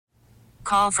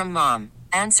call from mom.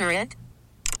 Answer it.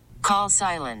 Call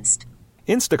silenced.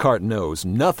 Instacart knows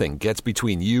nothing gets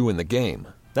between you and the game.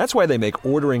 That's why they make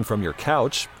ordering from your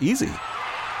couch easy.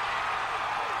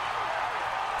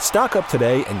 Stock up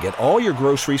today and get all your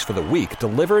groceries for the week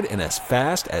delivered in as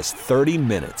fast as 30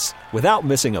 minutes without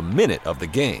missing a minute of the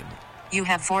game. You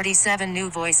have 47 new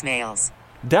voicemails.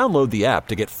 Download the app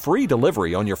to get free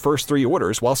delivery on your first 3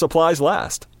 orders while supplies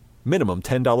last. Minimum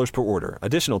 $10 per order.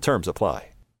 Additional terms apply.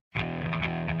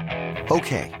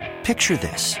 Okay, picture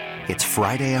this. It's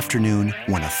Friday afternoon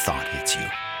when a thought hits you.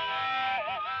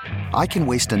 I can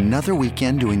waste another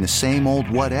weekend doing the same old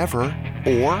whatever,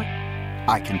 or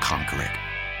I can conquer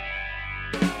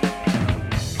it.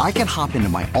 I can hop into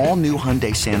my all-new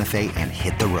Hyundai Santa Fe and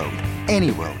hit the road.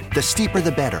 Any road. The steeper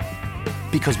the better.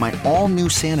 Because my all-new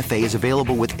Santa Fe is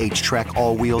available with H-Track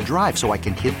all-wheel drive, so I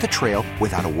can hit the trail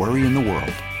without a worry in the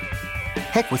world.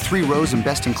 Heck, with 3 rows and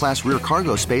best-in-class rear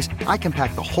cargo space, I can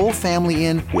pack the whole family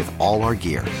in with all our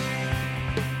gear.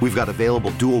 We've got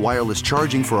available dual wireless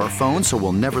charging for our phones, so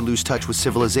we'll never lose touch with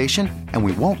civilization, and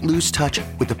we won't lose touch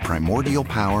with the primordial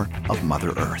power of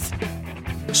Mother Earth.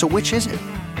 So which is it?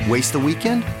 Waste the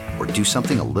weekend or do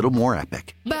something a little more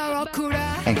epic?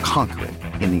 And conquer it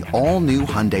in the all-new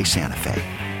Hyundai Santa Fe.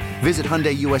 Visit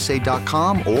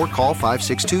HyundaiUSA.com or call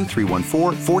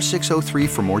 562-314-4603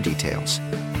 for more details.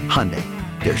 Hyundai,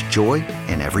 there's joy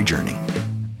in every journey.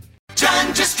 John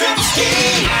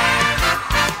Jastrzemski,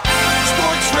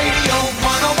 Sports Radio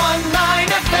 101.9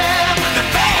 FM, The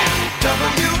Fan,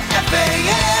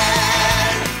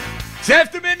 WFAN. It's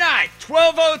after midnight,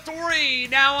 12:03,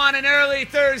 now on an early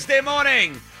Thursday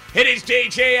morning. It is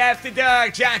JJ After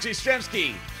Dark, John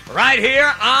Jastrzemski, right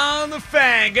here on The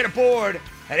Fan. Get aboard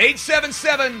at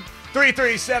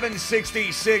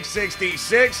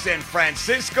 877-337-6666. And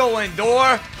Francisco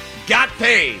Lindor got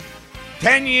paid.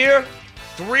 10-year,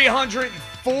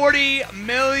 $340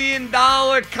 million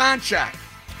contract.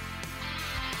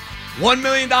 $1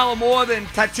 million more than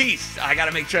Tatis. I got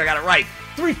to make sure I got it right.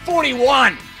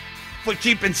 $341 for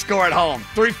keeping score at home.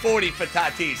 $340 for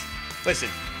Tatis. Listen,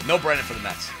 no brainer for the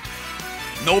Mets.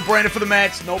 No brainer for the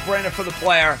Mets. No brainer for the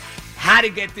player. Had to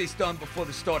get this done before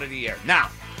the start of the year. Now,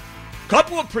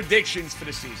 couple of predictions for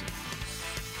the season.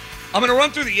 I'm going to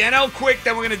run through the NL quick,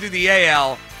 then we're going to do the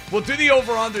AL. We'll do the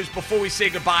over-unders before we say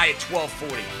goodbye at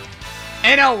 12:40.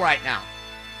 NL right now.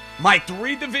 My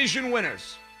 3 division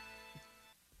winners.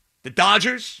 The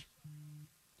Dodgers,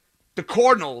 the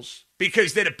Cardinals,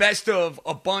 because they're the best of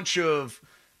a bunch of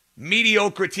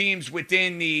mediocre teams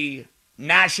within the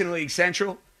National League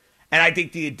Central. And I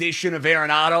think the addition of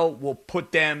Arenado will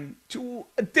put them to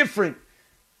a different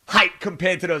height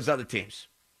compared to those other teams.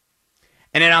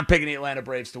 And then I'm picking the Atlanta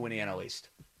Braves to win the NL East.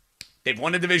 They've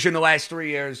won the division the last 3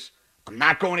 years. I'm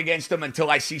not going against them until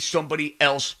I see somebody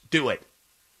else do it.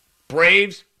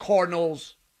 Braves,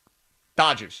 Cardinals,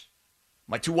 Dodgers.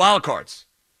 My 2 wild cards.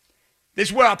 This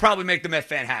is where I'll probably make the Met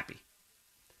fan happy.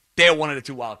 They're one of the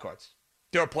 2 wild cards.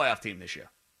 They're a playoff team this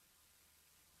year.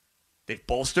 They've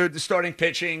bolstered the starting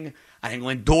pitching. I think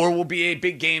Lindor will be a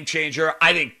big game changer.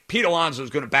 I think Pete Alonso is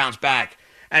going to bounce back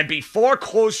and be far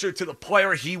closer to the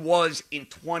player he was in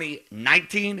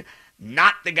 2019,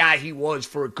 not the guy he was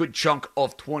for a good chunk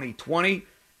of 2020.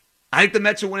 I think the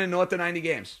Mets are winning north of 90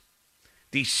 games.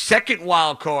 The second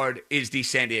wild card is the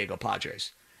San Diego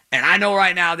Padres. And I know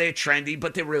right now they're trendy,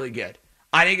 but they're really good.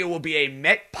 I think it will be a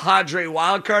Met-Padre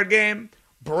wild card game.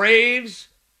 Braves,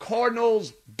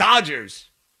 Cardinals, Dodgers.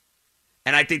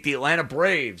 And I think the Atlanta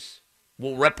Braves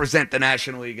will represent the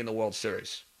National League in the World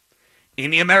Series.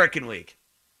 In the American League,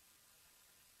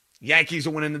 Yankees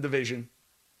will win in the division.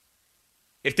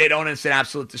 If they don't, it's an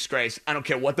absolute disgrace. I don't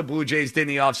care what the Blue Jays did in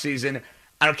the offseason.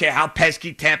 I don't care how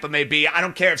pesky Tampa may be. I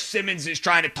don't care if Simmons is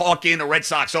trying to talk in the Red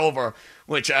Sox over,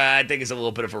 which I think is a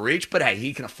little bit of a reach. But, hey,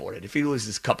 he can afford it. If he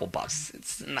loses a couple bucks,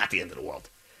 it's not the end of the world.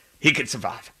 He can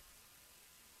survive.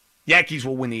 Yankees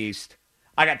will win the East.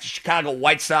 I got the Chicago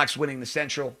White Sox winning the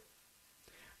Central.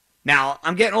 Now,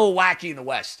 I'm getting a little wacky in the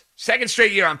West. Second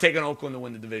straight year, I'm taking Oakland to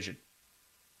win the division.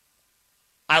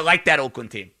 I like that Oakland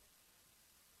team.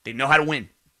 They know how to win.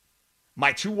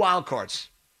 My 2 wild cards.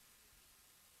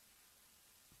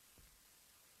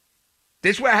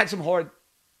 This is where I had some hard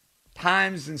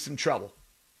times and some trouble.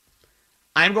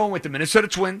 I'm going with the Minnesota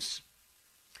Twins,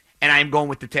 and I am going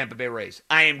with the Tampa Bay Rays.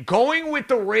 I am going with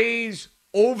the Rays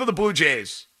over the Blue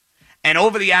Jays and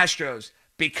over the Astros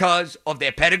because of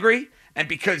their pedigree and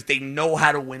because they know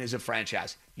how to win as a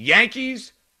franchise.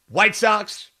 Yankees, White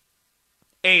Sox,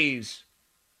 A's,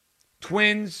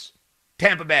 Twins,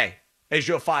 Tampa Bay as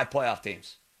your 5 playoff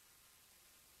teams.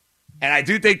 And I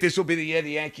do think this will be the year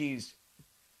the Yankees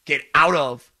get out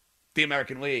of the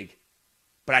American League.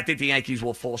 But I think the Yankees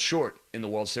will fall short in the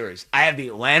World Series. I have the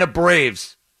Atlanta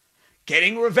Braves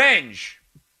getting revenge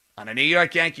on the New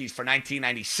York Yankees for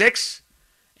 1996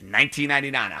 and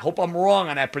 1999. I hope I'm wrong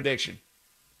on that prediction.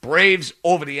 Braves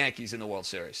over the Yankees in the World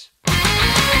Series.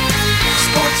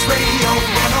 Sports Radio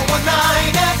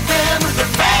 101.9 FM, The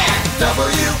Fan,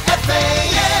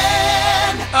 WFAN.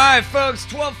 All right, folks,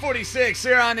 12:46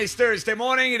 here on this Thursday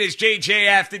morning. It is JJ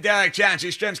After Dark, John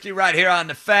Jastrzemski right here on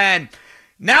The Fan.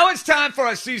 Now it's time for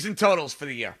our season totals for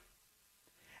the year.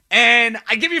 And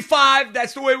I give you 5.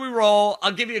 That's the way we roll.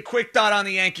 I'll give you a quick thought on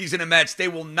the Yankees and the Mets. They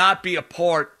will not be a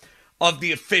part of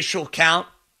the official count.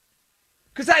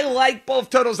 Because I like both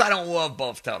totals. I don't love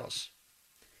both totals.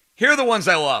 Here are the ones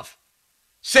I love.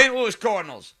 St. Louis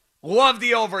Cardinals. Love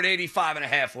the over at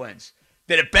 85.5 wins.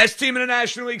 They're the best team in the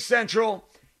National League Central.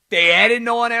 They added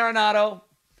Nolan Arenado.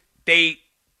 They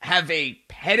have a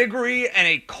pedigree and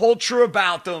a culture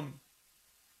about them.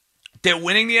 They're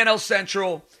winning the NL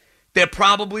Central. They're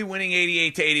probably winning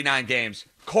 88 to 89 games.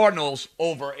 Cardinals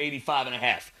over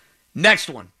 85.5. Next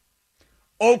one.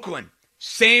 Oakland.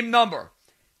 Same number.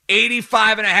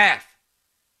 85.5.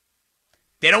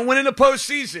 They don't win in the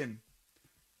postseason.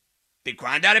 They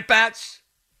grind out at bats.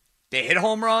 They hit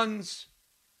home runs.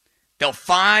 They'll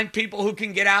find people who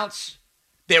can get outs.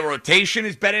 Their rotation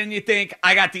is better than you think.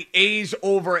 I got the A's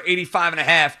over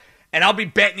 85.5. And I'll be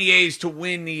betting the A's to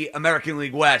win the American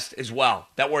League West as well.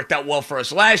 That worked out well for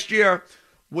us last year.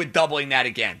 We're doubling that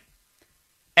again.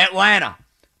 Atlanta,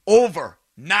 over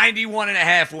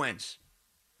 91.5 wins.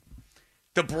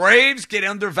 The Braves get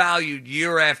undervalued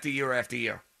year after year after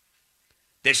year.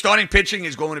 Their starting pitching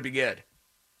is going to be good.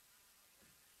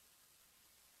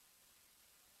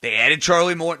 They added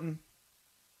Charlie Morton.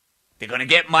 They're going to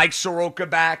get Mike Soroka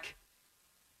back.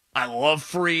 I love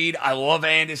Fried. I love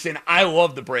Anderson. I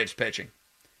love the Braves pitching.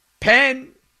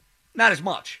 Penn, not as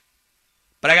much.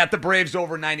 But I got the Braves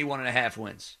over 91.5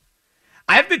 wins.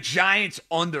 I have the Giants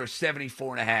under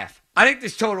 74.5. I think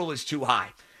this total is too high.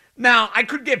 Now, I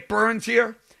could get burned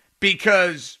here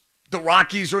because the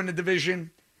Rockies are in the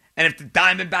division. And if the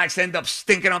Diamondbacks end up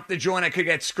stinking up the joint, I could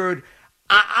get screwed.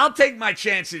 I'll take my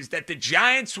chances that the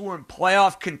Giants were in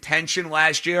playoff contention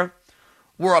last year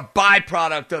were a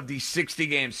byproduct of the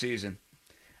 60-game season.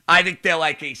 I think they're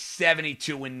like a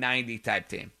 72-90 type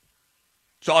team.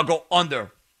 So I'll go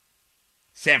under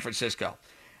San Francisco.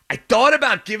 I thought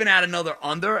about giving out another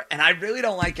under, and I really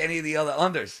don't like any of the other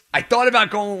unders. I thought about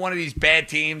going with one of these bad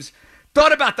teams.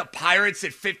 Thought about the Pirates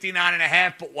at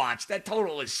 59.5, but watch, that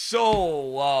total is so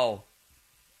low.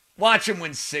 Watch them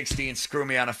win 60 and screw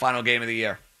me on a final game of the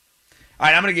year. All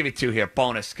right, I'm going to give you 2 here,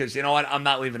 bonus, because you know what? I'm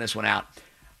not leaving this one out.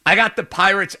 I got the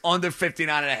Pirates under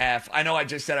 59.5. I know I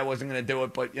just said I wasn't going to do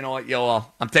it, but you know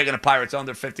what? I'm taking the Pirates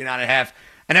under 59.5.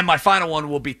 And then my final one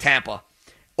will be Tampa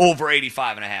over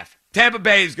 85.5. Tampa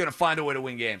Bay is going to find a way to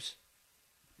win games.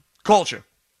 Culture.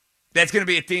 That's going to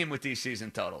be a theme with these season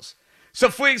totals. So,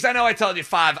 Fleegs, I know I told you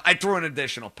 5. I threw an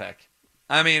additional pick.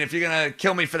 I mean, if you're going to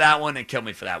kill me for that one, then kill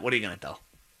me for that. What are you going to do?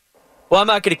 Well, I'm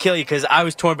not going to kill you because I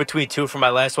was torn between 2 for my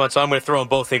last one, so I'm going to throw them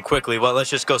both in quickly. Well, let's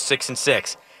just go 6 and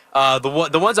 6.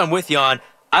 The ones I'm with you on,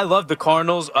 I love the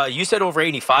Cardinals. You said over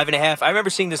 85.5. I remember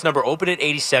seeing this number open at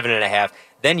 87.5.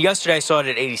 Then yesterday I saw it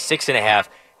at 86.5.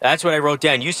 That's what I wrote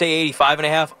down. You say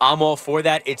 85.5. I'm all for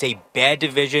that. It's a bad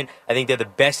division. I think they're the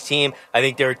best team. I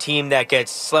think they're a team that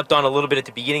gets slept on a little bit at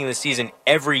the beginning of the season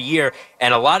every year.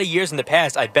 And a lot of years in the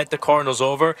past, I bet the Cardinals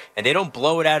over, and they don't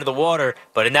blow it out of the water.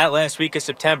 But in that last week of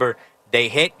September, they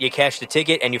hit, you cash the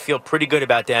ticket, and you feel pretty good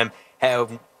about them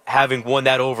having won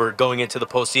that over going into the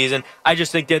postseason. I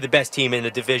just think they're the best team in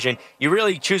the division. You're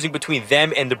really choosing between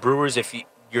them and the Brewers if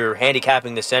you're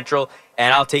handicapping the Central,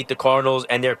 and I'll take the Cardinals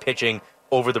and their pitching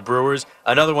over the Brewers.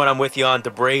 Another one I'm with you on,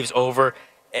 the Braves over.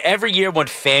 Every year when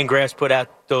Fangraphs put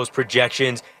out those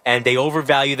projections, and they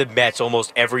overvalue the Mets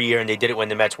almost every year, and they did it when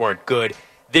the Mets weren't good.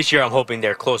 This year I'm hoping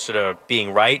they're closer to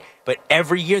being right, but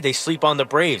every year they sleep on the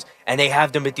Braves, and they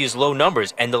have them at these low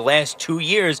numbers. And the last 2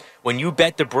 years, when you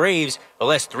bet the Braves, the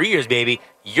last 3 years, baby,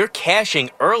 you're cashing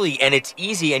early, and it's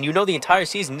easy, and you know the entire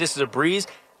season this is a breeze.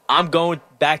 I'm going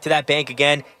back to that bank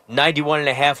again,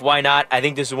 91.5, why not? I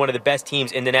think this is one of the best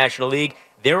teams in the National League.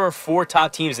 There are 4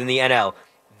 top teams in the NL.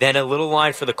 Then a little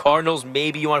line for the Cardinals.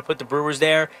 Maybe you want to put the Brewers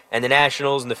there, and the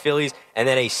Nationals and the Phillies, and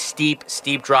then a steep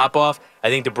drop-off. I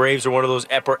think the Braves are one of those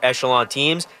upper echelon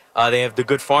teams. They have the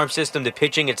good farm system. The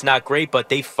pitching, it's not great, but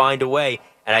they find a way,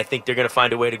 and I think they're going to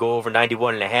find a way to go over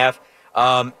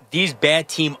 91.5. These bad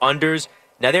team unders,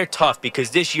 now they're tough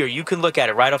because this year you can look at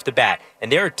it right off the bat,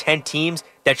 and there are 10 teams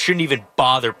that shouldn't even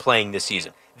bother playing this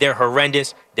season. They're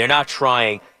horrendous. They're not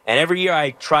trying. And every year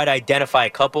I try to identify a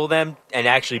couple of them and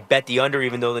actually bet the under,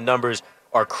 even though the numbers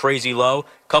are crazy low.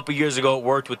 A couple years ago, it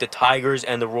worked with the Tigers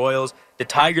and the Royals. The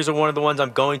Tigers are one of the ones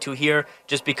I'm going to here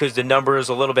just because the number is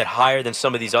a little bit higher than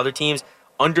some of these other teams.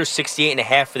 Under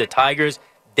 68.5 for the Tigers.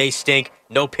 They stink.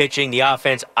 No pitching. The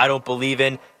offense, I don't believe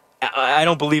in. I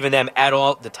don't believe in them at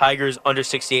all. The Tigers, under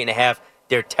 68.5.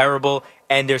 They're terrible.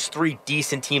 And there's 3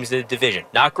 decent teams in the division.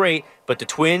 Not great, but the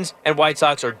Twins and White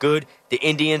Sox are good. The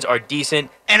Indians are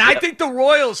decent. And I think the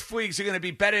Royals, Fleegs, are going to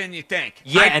be better than you think.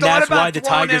 Yeah, and that's why the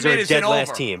Tigers are a dead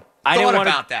last team. I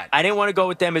didn't want to go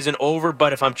with them as an over,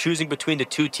 but if I'm choosing between the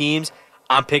 2 teams,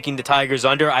 I'm picking the Tigers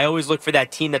under. I always look for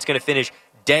that team that's going to finish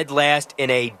dead last in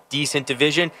a decent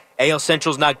division. AL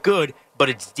Central's not good, but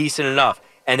it's decent enough.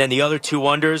 And then the other 2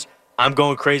 unders, I'm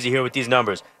going crazy here with these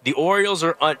numbers. The Orioles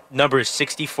number is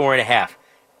 64.5.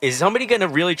 Is somebody going to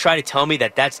really try to tell me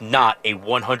that that's not a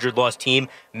 100-loss team?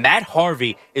 Matt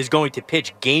Harvey is going to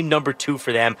pitch game number 2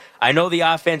 for them. I know the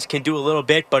offense can do a little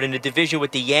bit, but in a division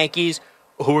with the Yankees,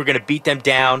 who are going to beat them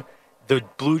down, the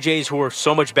Blue Jays, who are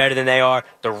so much better than they are,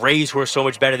 the Rays, who are so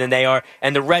much better than they are,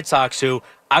 and the Red Sox, who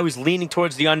I was leaning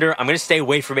towards the under. I'm going to stay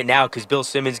away from it now because Bill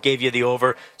Simmons gave you the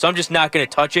over, so I'm just not going to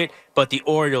touch it. But the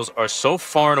Orioles are so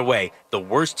far and away the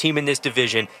worst team in this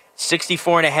division.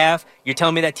 64.5. You're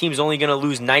telling me that team's only going to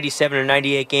lose 97 or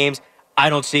 98 games? I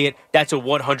don't see it. That's a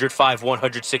 105,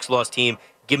 106 loss team.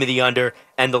 Give me the under.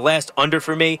 And the last under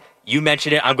for me, you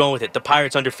mentioned it. I'm going with it. The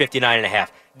Pirates under 59.5.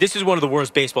 This is one of the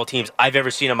worst baseball teams I've ever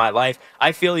seen in my life.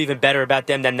 I feel even better about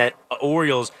them than that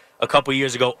Orioles a couple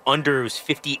years ago. Under was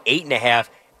 58.5.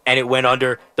 And it went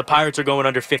under. The Pirates are going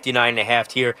under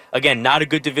 59.5 here. Again, not a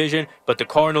good division, but the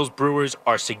Cardinals, Brewers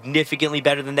are significantly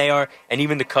better than they are, and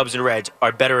even the Cubs and Reds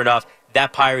are better enough.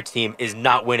 That Pirates team is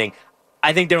not winning.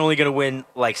 I think they're only going to win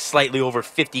like slightly over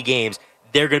 50 games.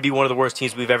 They're going to be one of the worst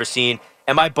teams we've ever seen.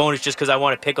 And my bonus, just because I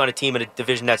want to pick on a team in a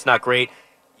division that's not great,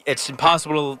 it's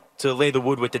impossible to lay the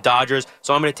wood with the Dodgers,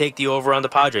 so I'm going to take the over on the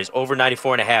Padres, over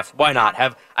 94.5. Why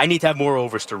not? I need to have more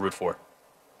overs to root for.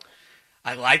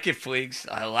 I like it, Fleegs.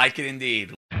 I like it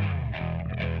indeed.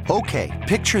 Okay,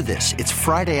 picture this. It's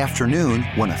Friday afternoon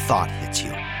when a thought hits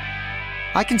you.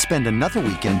 I can spend another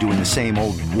weekend doing the same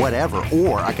old whatever,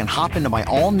 or I can hop into my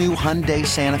all-new Hyundai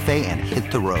Santa Fe and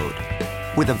hit the road.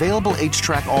 With available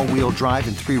H-Track all-wheel drive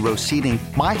and 3-row seating,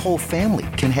 my whole family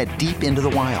can head deep into the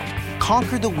wild.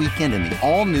 Conquer the weekend in the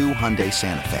all-new Hyundai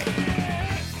Santa Fe.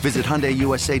 Visit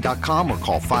HyundaiUSA.com or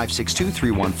call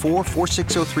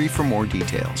 562-314-4603 for more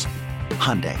details.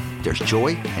 Hyundai, there's joy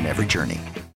in every journey.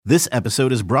 This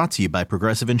episode is brought to you by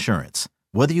Progressive Insurance.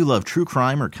 Whether you love true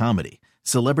crime or comedy,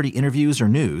 celebrity interviews or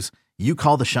news, you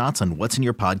call the shots on what's in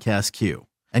your podcast queue.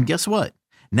 And guess what?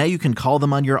 Now you can call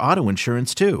them on your auto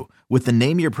insurance too with the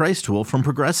Name Your Price tool from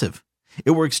Progressive.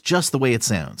 It works just the way it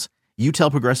sounds. You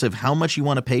tell Progressive how much you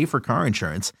want to pay for car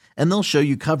insurance, and they'll show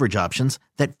you coverage options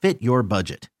that fit your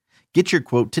budget. Get your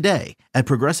quote today at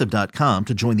Progressive.com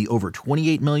to join the over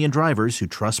 28 million drivers who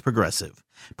trust Progressive.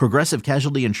 Progressive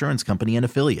Casualty Insurance Company and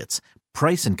Affiliates.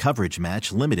 Price and coverage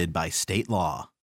match limited by state law.